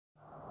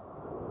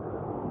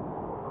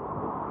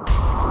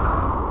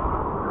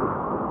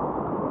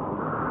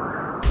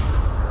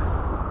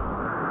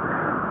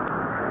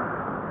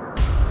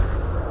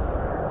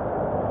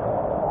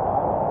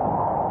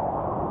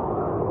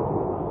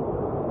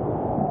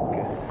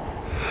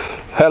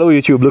Hello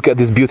YouTube, look at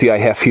this beauty I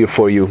have here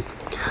for you.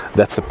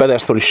 That's a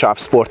Pedersoli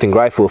Sharps Sporting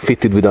rifle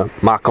fitted with a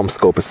Malcom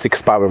scope, a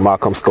 6-power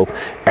Malcom scope.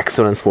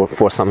 Excellent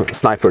for some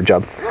sniper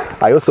job.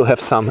 I also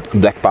have some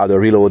black powder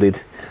reloaded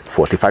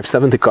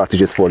 4570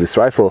 cartridges for this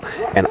rifle,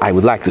 and I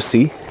would like to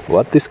see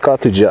what this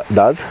cartridge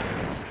does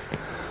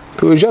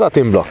to a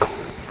gelatin block.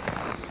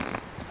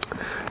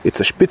 It's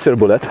a spitzer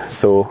bullet,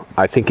 so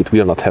I think it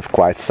will not have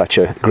quite such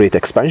a great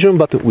expansion,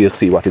 but we'll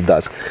see what it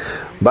does.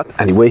 But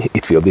anyway,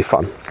 it will be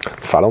fun.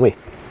 Follow me.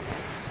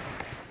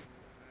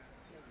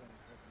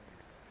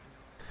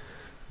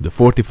 The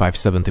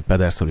 4570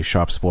 Pedersoli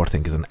Sharps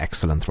Sporting is an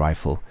excellent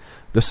rifle.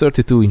 The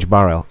 32-inch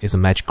barrel is a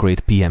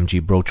match-grade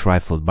PMG broach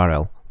rifled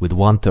barrel with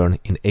one turn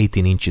in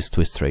 18 inches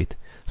twist rate,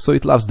 so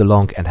it loves the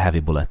long and heavy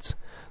bullets.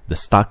 The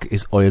stock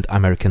is oiled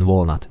American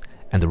walnut,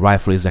 and the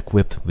rifle is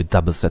equipped with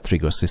double-set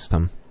trigger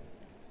system.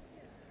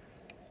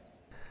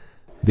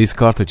 These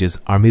cartridges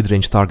are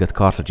mid-range target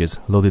cartridges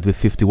loaded with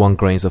 51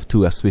 grains of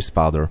 2F Swiss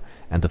powder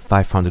and a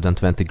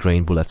 520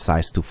 grain bullet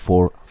size to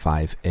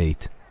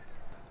 4.58.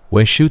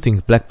 When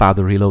shooting black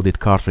powder reloaded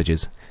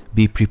cartridges,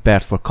 be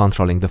prepared for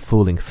controlling the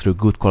fouling through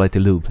good quality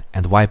lube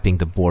and wiping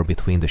the bore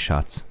between the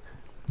shots.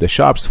 The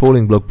Sharps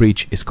fouling block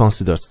breech is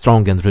considered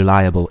strong and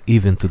reliable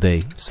even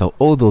today, so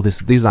although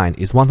this design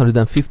is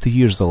 150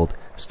 years old,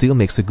 still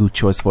makes a good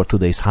choice for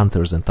today's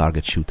hunters and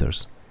target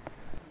shooters.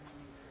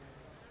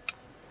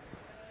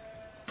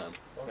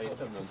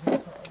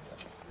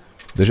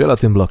 The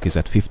gelatin block is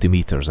at 50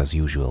 meters as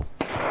usual.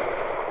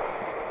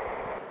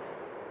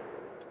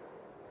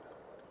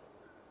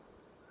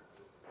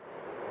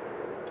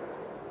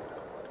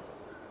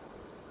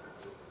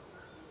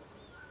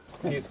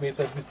 Két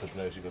méter biztos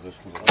leesik az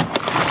ösküvő.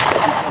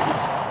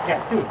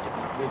 Kettő?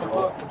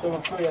 Akkor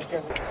följebb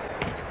kell.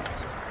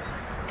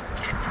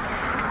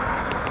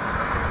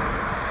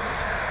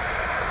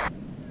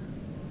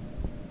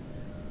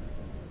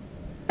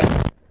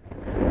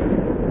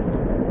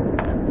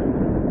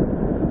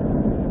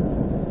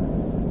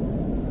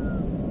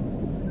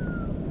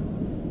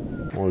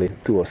 Only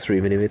 2 or 3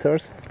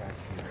 millimeters,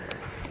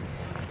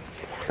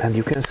 and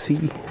you can see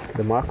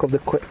the mark of the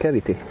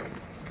cavity.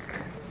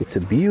 It's a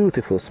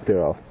beautiful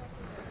spiral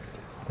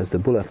as the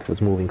bullet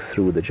was moving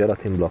through the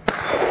gelatin block,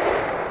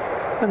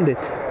 and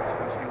it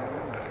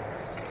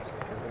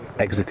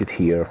exited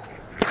here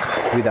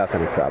without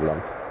any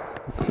problem.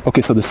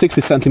 Okay, so the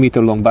 60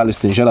 centimeter long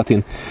ballistic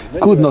gelatin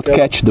could not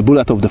catch the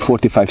bullet of the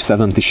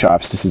 4570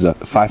 Sharps. This is a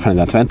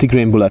 520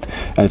 grain bullet,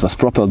 and it was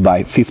propelled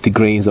by 50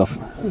 grains of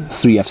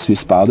 3F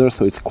Swiss powder,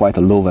 so it's quite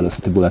a low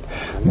velocity bullet.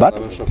 But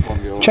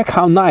check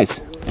how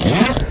nice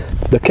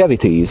the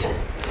cavity is.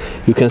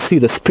 You can see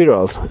the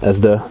spirals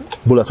as the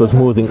bullet was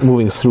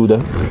moving through the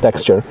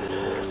texture.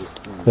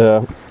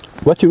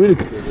 What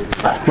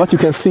you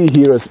can see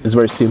here is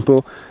very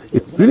simple.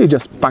 It really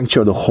just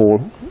punctured a hole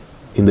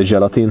in the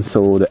gelatin,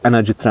 so the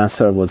energy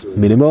transfer was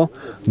minimal,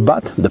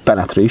 but the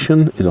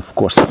penetration is, of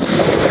course,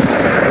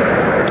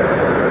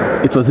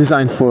 it was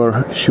designed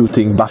for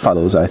shooting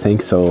buffaloes, I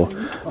think, so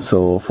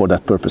for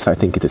that purpose I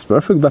think it is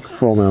perfect. But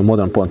from a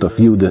modern point of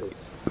view,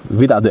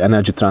 without the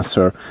energy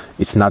transfer,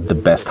 it's not the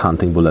best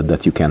hunting bullet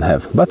that you can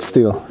have, but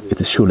still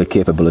it is surely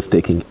capable of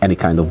taking any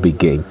kind of big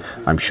game,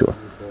 I'm sure.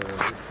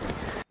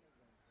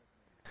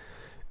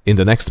 In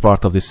the next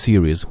part of this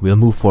series, we'll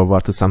move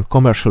forward to some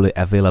commercially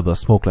available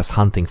smokeless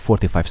hunting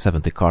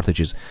 4570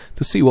 cartridges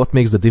to see what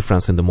makes the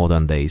difference in the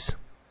modern days.